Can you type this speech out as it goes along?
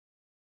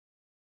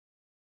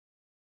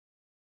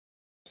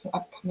an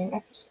upcoming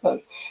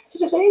episode. So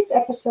today's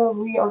episode,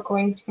 we are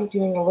going to be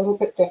doing a little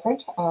bit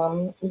different.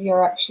 We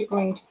are actually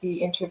going to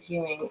be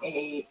interviewing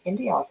a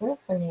indie author.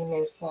 Her name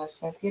is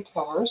Cynthia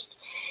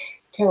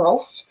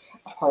Terrelst,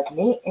 pardon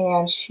me,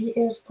 and she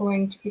is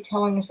going to be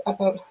telling us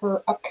about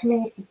her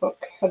upcoming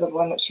book, the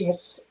one that she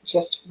has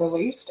just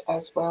released,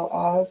 as well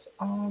as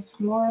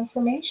some more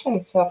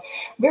information. So,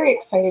 very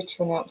excited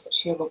to announce that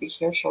she will be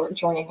here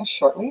joining us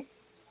shortly.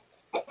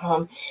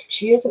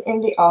 She is an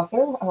indie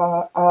author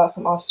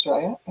from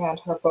Australia, and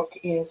her book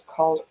is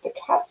called The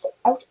Cat's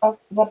Out of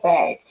the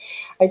Bag.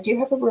 I do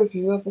have a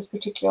review of this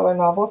particular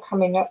novel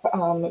coming up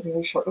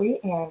very shortly,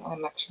 and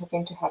I'm actually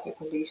hoping to have it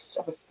released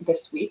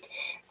this week.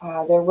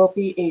 There will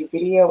be a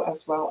video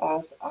as well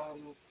as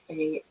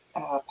a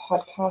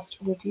podcast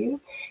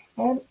review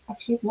and a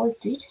few more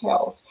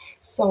details.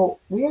 So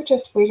we are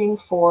just waiting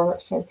for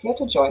Cynthia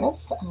to join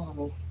us.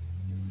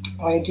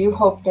 I do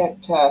hope that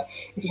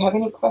if you have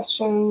any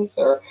questions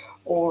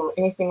or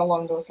anything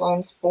along those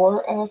lines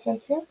for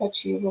Cynthia,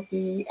 that you will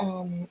be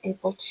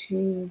able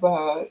to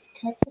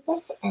connect with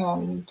us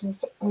and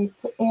certainly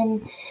put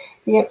in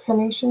the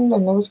information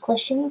and those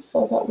questions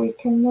so that we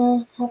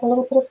can have a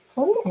little bit of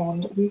fun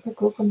and we will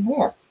go from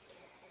there.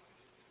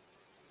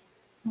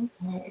 All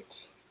right.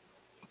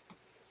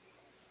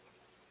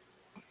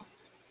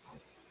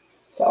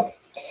 So,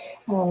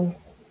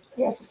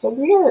 yes. So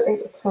we are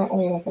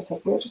currently, like I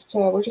said, we're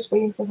just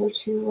waiting for her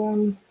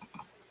to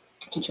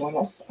join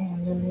us,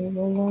 and then we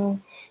will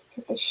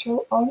get the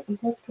show on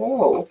the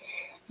go.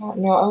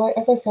 Now,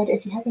 as I said,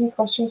 if you have any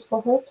questions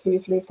for her,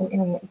 please leave them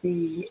in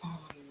the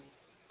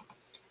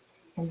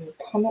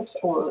comments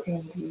or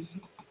in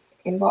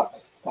the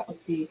inbox. That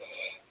would be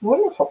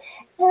wonderful.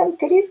 And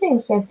good evening,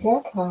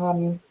 Cynthia.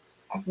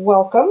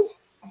 Welcome.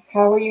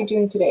 How are you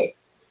doing today?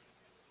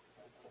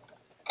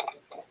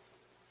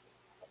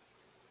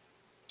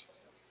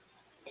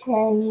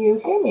 Can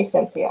you hear me,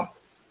 Cynthia?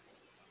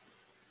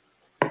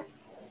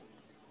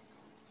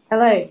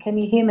 Hello, can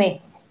you hear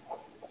me?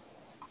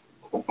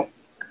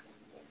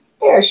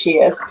 There she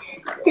is.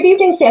 Good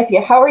evening,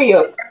 Cynthia. How are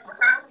you?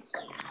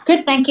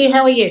 Good, thank you.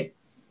 How are you?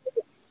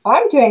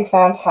 I'm doing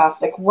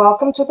fantastic.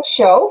 Welcome to the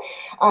show.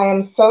 I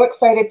am so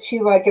excited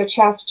to get a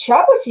chance to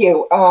chat with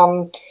you.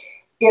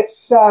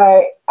 It's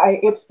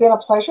been a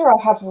pleasure. I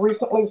have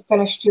recently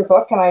finished your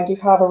book, and I do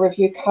have a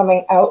review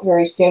coming out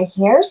very soon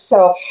here.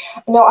 So,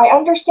 now I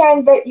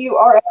understand that you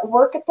are at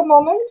work at the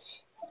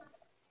moment.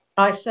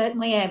 I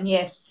certainly am,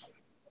 yes.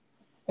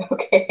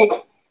 Okay.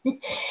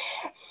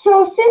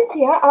 So,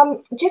 Cynthia,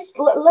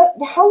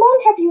 how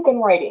long have you been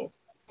writing?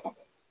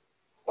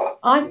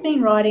 I've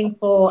been writing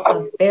for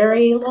a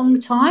very long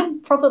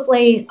time,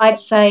 probably I'd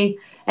say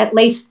at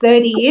least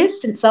 30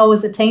 years since I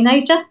was a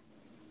teenager.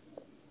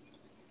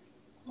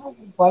 Oh,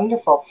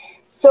 wonderful.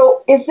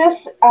 So, is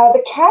this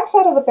The Cat's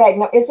Out of the Bag?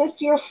 Now, is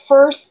this your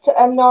first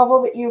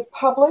novel that you've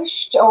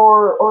published,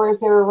 or is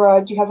there?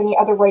 Do you have any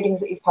other writings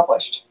that you've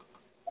published?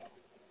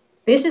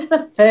 This is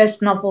the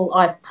first novel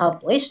I've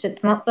published.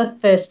 It's not the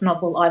first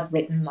novel I've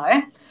written,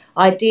 though.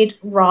 I did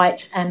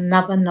write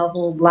another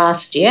novel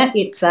last year.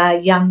 It's a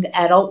young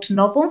adult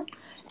novel,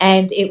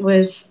 and it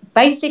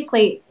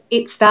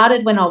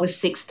started when I was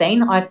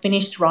 16. I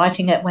finished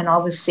writing it when I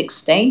was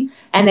 16,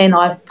 and then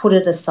I've put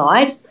it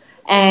aside.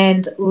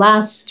 And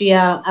last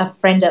year, a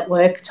friend at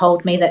work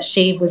told me that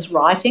she was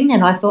writing,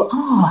 and I thought,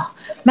 oh,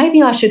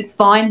 maybe I should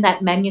find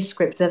that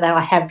manuscript that I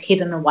have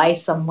hidden away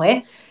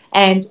somewhere.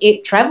 And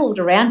it travelled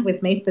around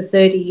with me for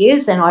 30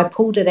 years, and I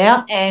pulled it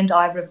out and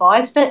I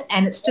revised it,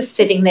 and it's just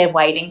sitting there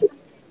waiting.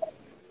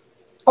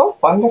 Oh,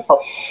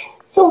 wonderful.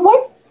 So,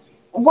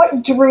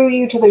 what drew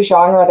you to the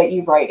genre that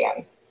you write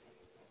in?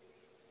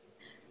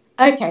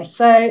 Okay,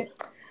 so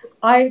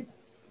I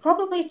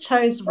probably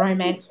chose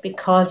romance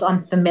because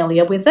I'm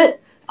familiar with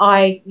it.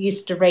 I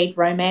used to read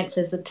romance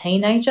as a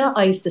teenager.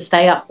 I used to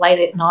stay up late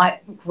at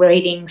night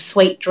reading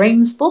Sweet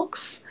Dreams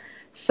books.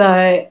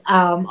 So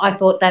I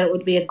thought that it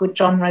would be a good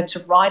genre to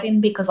write in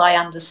because I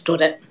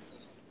understood it.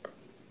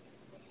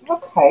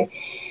 Okay.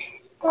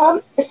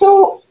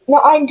 So now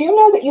I do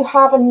know that you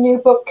have a new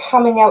book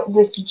coming out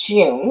this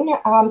June.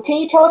 Can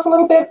you tell us a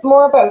little bit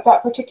more about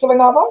that particular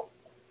novel?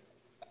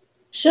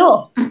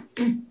 Sure.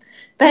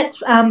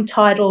 That's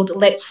titled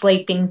Let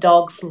Sleeping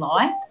Dogs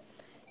Lie.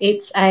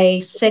 It's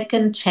a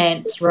second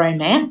chance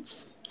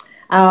romance.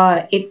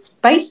 It's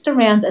based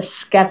around a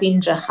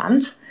scavenger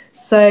hunt.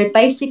 So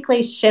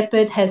basically,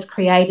 Shepard has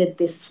created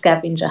this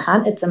scavenger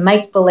hunt. It's a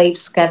make believe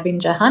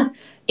scavenger hunt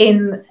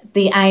in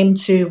the aim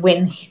to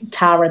win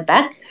Tara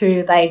back,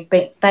 who they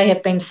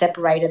have been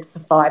separated for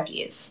 5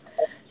 years.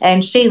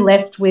 And she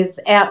left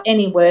without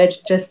any word,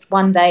 just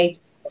one day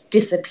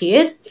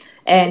disappeared,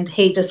 and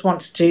he just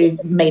wants to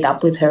meet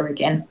up with her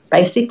again,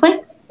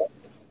 basically.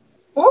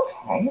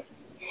 Okay.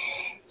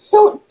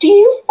 So, do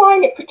you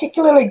find it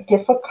particularly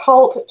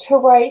difficult to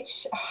write?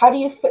 How do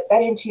you fit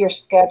that into your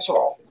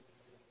schedule?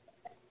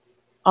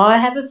 I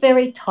have a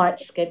very tight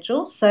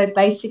schedule. So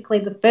basically,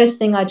 the first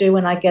thing I do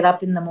when I get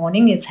up in the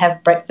morning is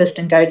have breakfast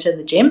and go to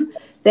the gym.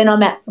 Then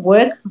I'm at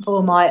work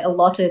for my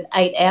allotted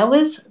 8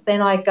 hours.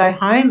 Then I go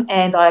home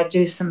and I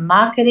do some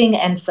marketing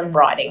and some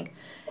writing.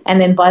 And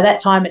then by that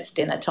time, it's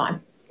dinner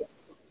time.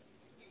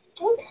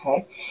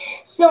 Okay.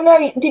 So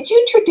now, did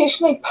you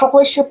traditionally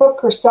publish your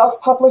book or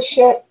self-publish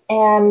it?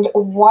 And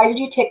why did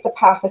you take the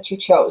path that you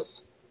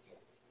chose?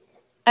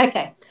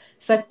 Okay,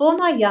 so for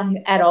my young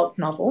adult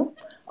novel,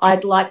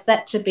 I'd like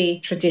that to be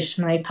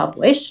traditionally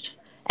published.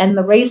 And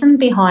the reason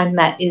behind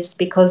that is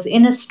because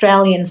in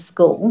Australian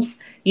schools,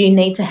 you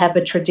need to have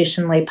a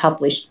traditionally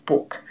published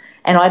book.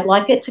 And I'd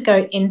like it to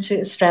go into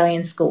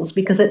Australian schools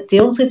because it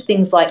deals with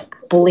things like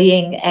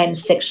bullying and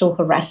sexual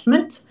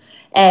harassment.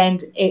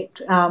 And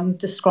it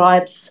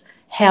describes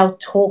how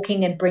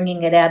talking and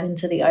bringing it out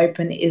into the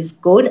open is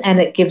good, and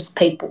it gives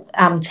people,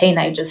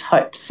 teenagers,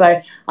 hope.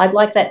 So I'd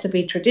like that to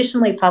be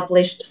traditionally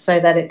published so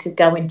that it could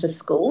go into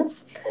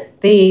schools.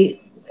 The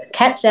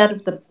Cat's Out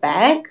of the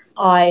Bag,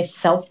 I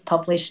self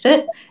published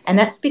it, and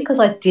that's because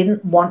I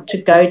didn't want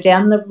to go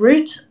down the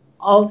route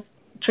of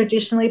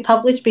traditionally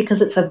published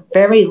because it's a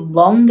very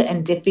long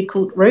and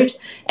difficult route,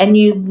 and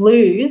you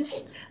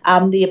lose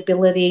the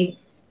ability.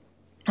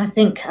 I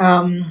think,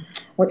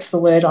 what's the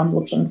word I'm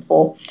looking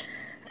for?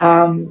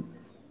 Um,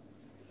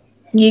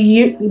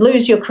 you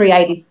lose your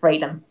creative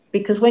freedom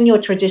because when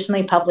you're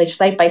traditionally published,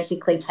 they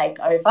basically take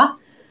over.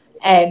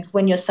 And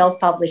when you're self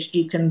published,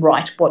 you can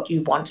write what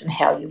you want and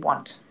how you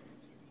want.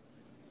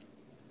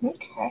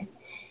 Okay.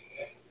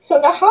 So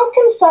now, how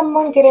can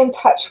someone get in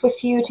touch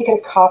with you to get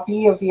a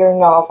copy of your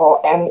novel?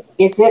 And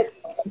is it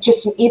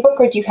just an ebook,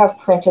 or do you have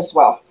print as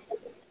well?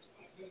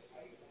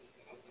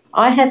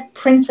 I have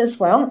print as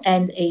well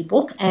and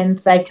ebook, and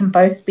they can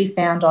both be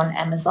found on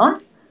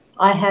Amazon.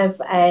 I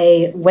have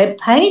a web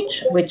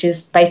page, which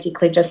is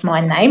basically just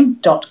my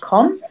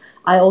name.com.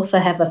 I also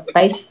have a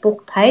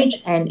Facebook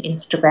page and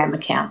Instagram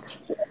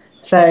account.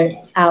 So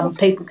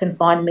people can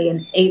find me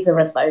in either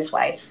of those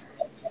ways.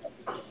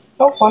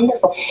 Oh,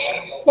 wonderful.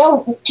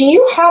 Now, do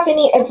you have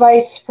any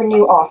advice for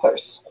new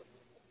authors?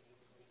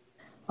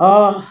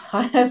 Oh,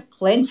 I have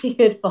plenty of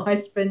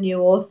advice for new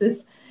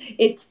authors.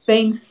 It's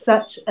been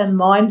such a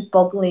mind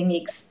boggling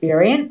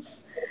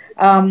experience.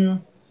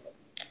 Um,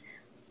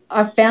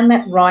 I found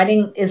that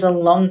writing is a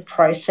long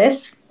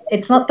process.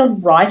 It's not the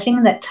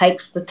writing that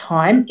takes the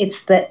time,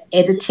 it's the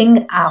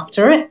editing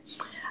after it.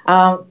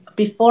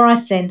 Before I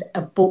send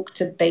a book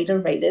to beta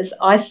readers,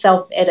 I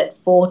self edit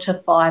 4 to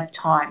 5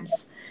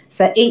 times.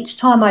 So each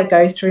time I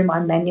go through my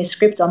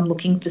manuscript, I'm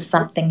looking for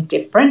something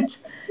different.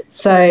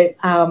 So,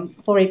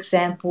 for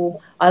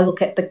example, I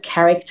look at the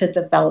character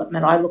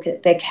development, I look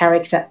at their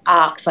character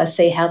arcs, I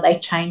see how they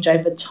change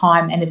over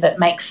time, and if it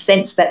makes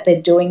sense that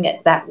they're doing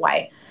it that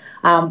way.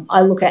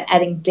 I look at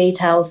adding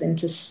details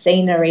into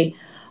scenery.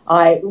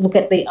 I look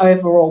at the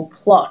overall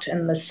plot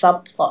and the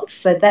subplots.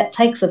 So that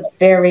takes a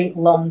very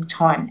long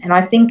time. And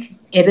I think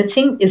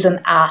editing is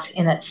an art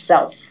in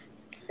itself.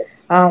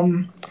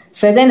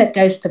 So then it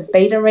goes to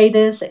beta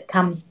readers, it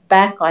comes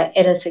back, I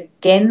edit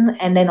again,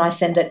 and then I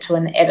send it to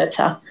an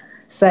editor.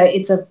 So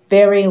it's a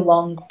very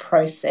long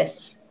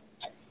process.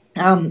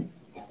 Um,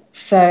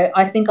 so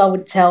I think I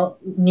would tell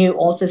new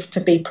authors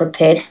to be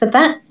prepared for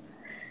that.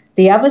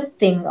 The other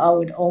thing I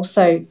would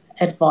also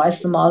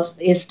advise them of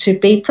is to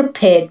be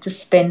prepared to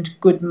spend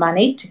good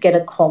money to get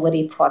a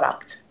quality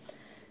product.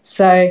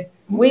 So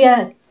we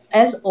are,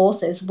 as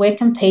authors, we're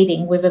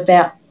competing with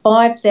about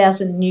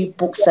 5,000 new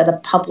books that are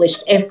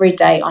published every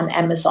day on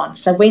Amazon.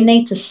 So we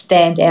need to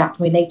stand out.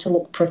 We need to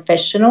look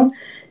professional.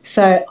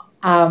 So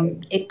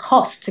it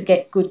costs to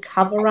get good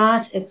cover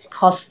art. It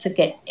costs to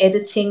get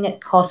editing. It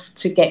costs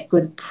to get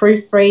good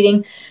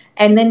proofreading.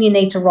 And then you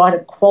need to write a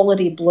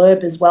quality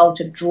blurb as well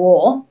to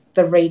draw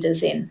the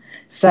readers in.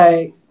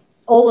 So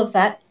all of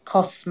that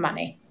costs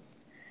money.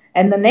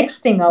 And the next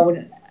thing I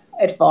would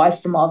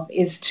advise them of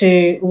is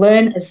to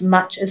learn as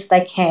much as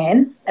they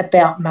can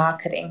about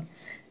marketing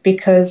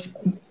because,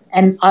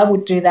 and I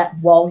would do that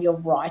while you're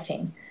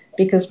writing,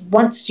 because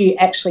once you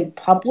actually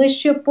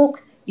publish your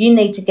book, you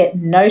need to get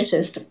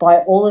noticed by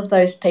all of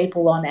those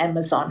people on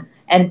Amazon.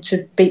 And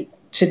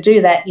to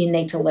do that, you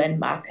need to learn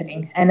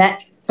marketing. And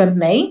that, for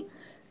me,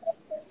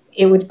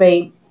 it would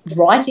be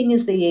writing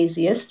is the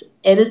easiest,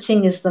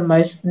 editing is the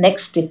most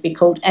next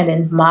difficult, and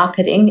then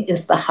marketing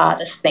is the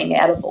hardest thing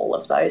out of all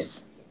of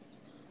those.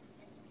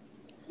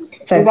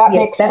 So That yeah,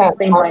 makes that sense. would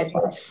be my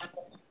advice.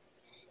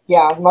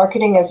 Yeah,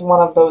 marketing is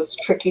one of those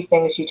tricky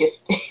things you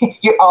just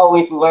you're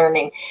always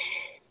learning.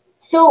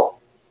 So,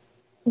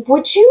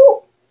 would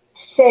you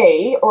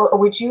say, or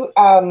would you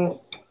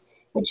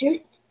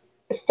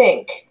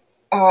think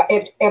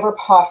it ever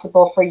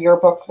possible for your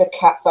book, The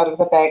Cat's Out of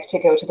the Bag, to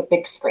go to the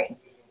big screen?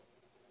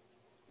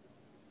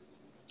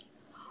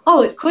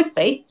 Oh, it could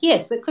be.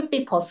 Yes, it could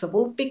be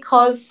possible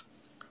because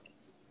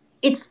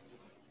it's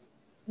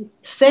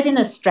set in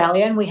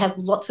Australia and we have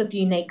lots of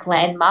unique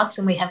landmarks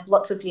and we have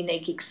lots of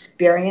unique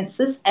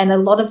experiences, and a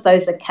lot of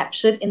those are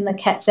captured in The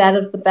Cat's Out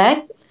of the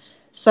Bag.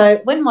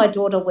 So when my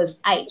daughter was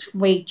 8,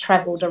 we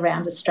travelled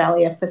around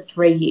Australia for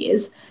 3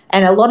 years,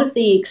 and a lot of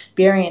the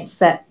experience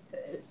that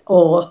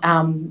or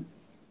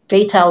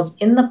details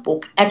in the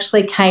book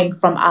actually came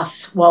from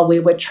us while we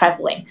were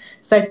travelling.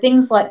 So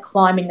things like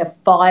climbing a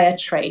fire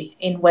tree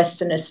in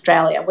Western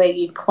Australia, where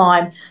you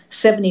climb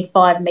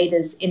 75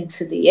 metres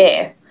into the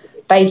air,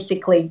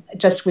 basically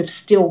just with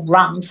steel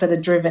rungs that are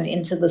driven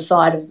into the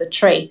side of the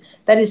tree.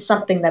 That is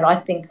something that I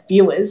think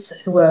viewers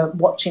who are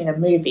watching a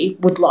movie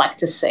would like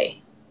to see.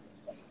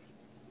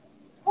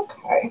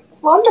 Okay,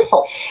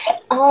 wonderful.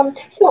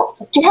 So,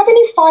 do you have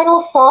any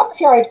final thoughts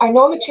here? I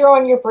know that you're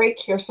on your break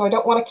here, so I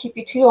don't want to keep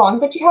you too long.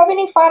 But do you have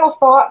any final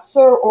thoughts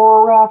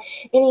or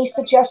any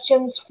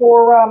suggestions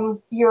for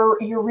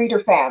your reader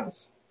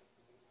fans?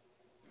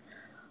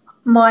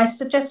 My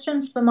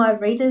suggestions for my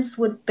readers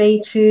would be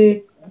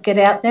to get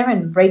out there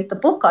and read the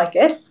book, I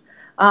guess.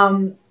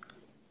 Um,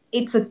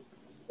 it's a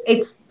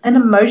it's an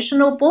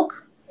emotional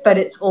book, but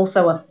it's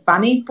also a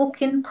funny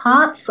book in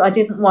parts. I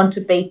didn't want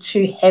to be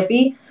too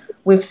heavy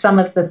with some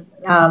of the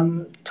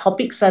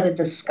topics that are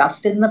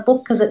discussed in the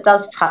book because it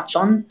does touch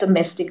on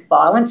domestic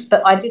violence,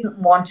 but I didn't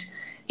want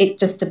it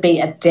just to be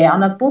a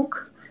downer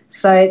book.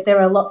 So there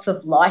are lots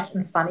of light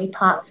and funny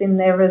parts in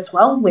there as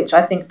well, which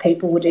I think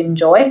people would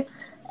enjoy.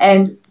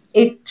 And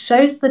it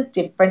shows the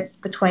difference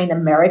between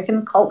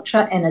American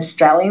culture and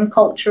Australian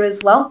culture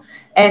as well.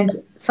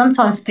 And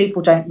sometimes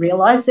people don't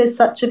realise there's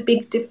such a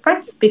big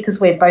difference because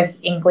we're both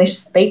English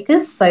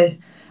speakers. So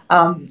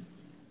um,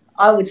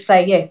 I would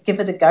say, yeah, give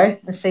it a go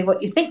and see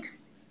what you think.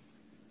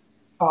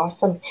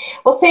 Awesome.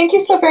 Well, thank you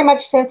so very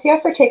much, Cynthia,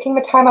 for taking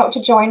the time out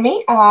to join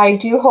me. I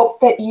do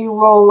hope that you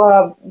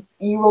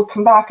will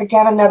come back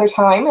again another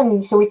time,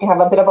 and so we can have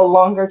a bit of a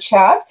longer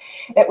chat.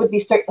 It would be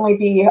certainly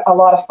be a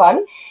lot of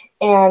fun.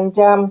 And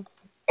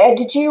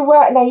did you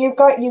now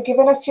you've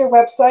given us your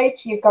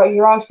website?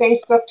 You're on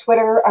Facebook,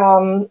 Twitter.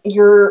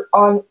 You're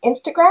on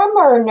Instagram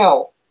or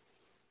no?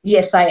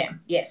 Yes, I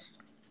am. Yes.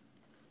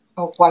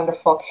 Oh,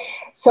 wonderful.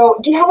 So,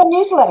 do you have a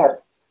newsletter?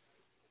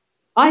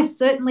 I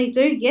certainly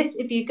do. Yes,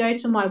 if you go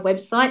to my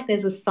website,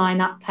 there's a sign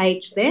up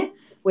page there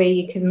where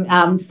you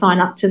can sign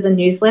up to the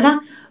newsletter.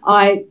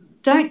 I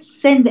don't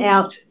send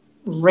out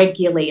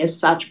regularly as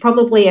such,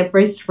 probably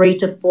every 3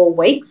 to 4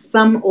 weeks.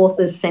 Some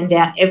authors send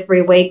out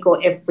every week or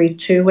every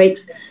 2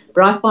 weeks,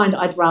 but I find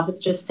I'd rather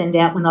just send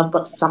out when I've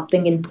got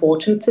something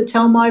important to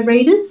tell my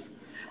readers.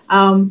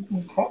 Um,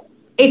 Okay.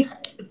 it's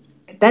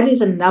that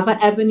is another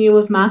avenue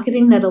of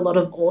marketing that a lot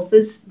of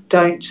authors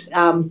don't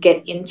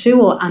get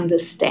into or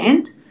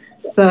understand.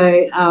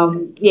 So,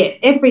 yeah,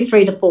 every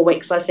 3 to 4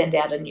 weeks I send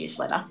out a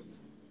newsletter.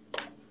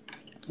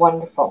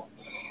 Wonderful.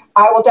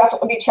 I will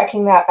definitely be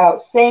checking that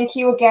out. Thank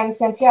you again,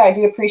 Cynthia. I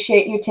do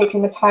appreciate you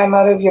taking the time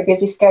out of your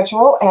busy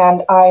schedule,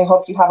 and I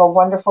hope you have a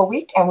wonderful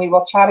week, and we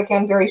will chat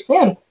again very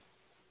soon.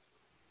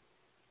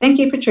 Thank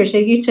you,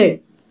 Patricia. You too.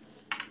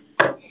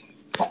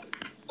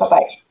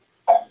 Bye-bye.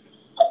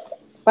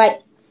 Bye.